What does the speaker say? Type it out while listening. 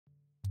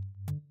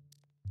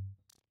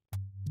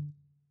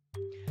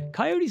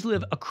Coyotes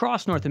live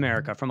across North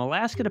America from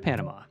Alaska to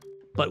Panama,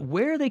 but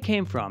where they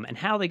came from and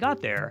how they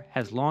got there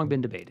has long been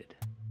debated.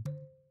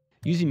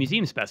 Using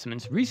museum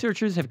specimens,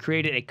 researchers have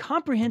created a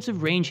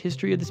comprehensive range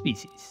history of the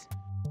species.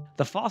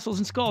 The fossils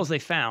and skulls they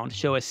found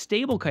show a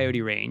stable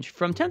coyote range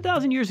from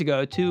 10,000 years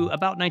ago to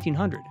about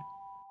 1900.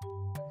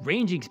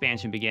 Range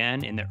expansion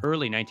began in the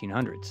early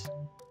 1900s.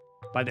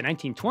 By the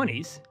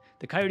 1920s,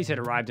 the coyotes had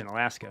arrived in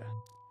Alaska,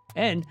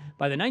 and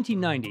by the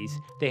 1990s,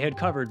 they had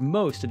covered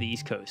most of the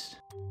East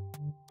Coast.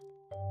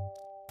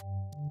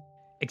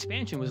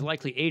 Expansion was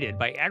likely aided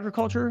by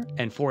agriculture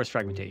and forest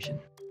fragmentation,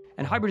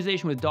 and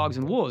hybridization with dogs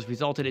and wolves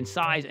resulted in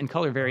size and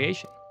color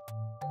variation.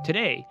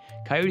 Today,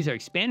 coyotes are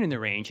expanding their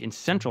range in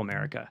Central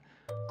America,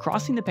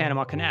 crossing the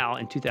Panama Canal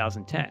in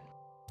 2010.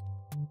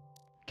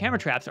 Camera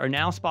traps are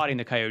now spotting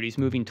the coyotes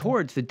moving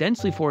towards the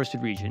densely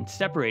forested region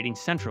separating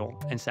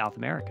Central and South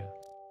America.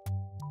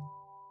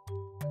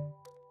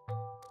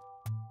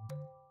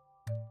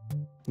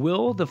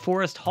 Will the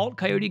forest halt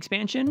coyote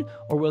expansion,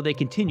 or will they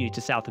continue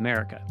to South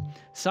America?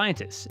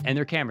 Scientists and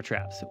their camera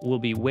traps will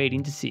be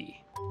waiting to see.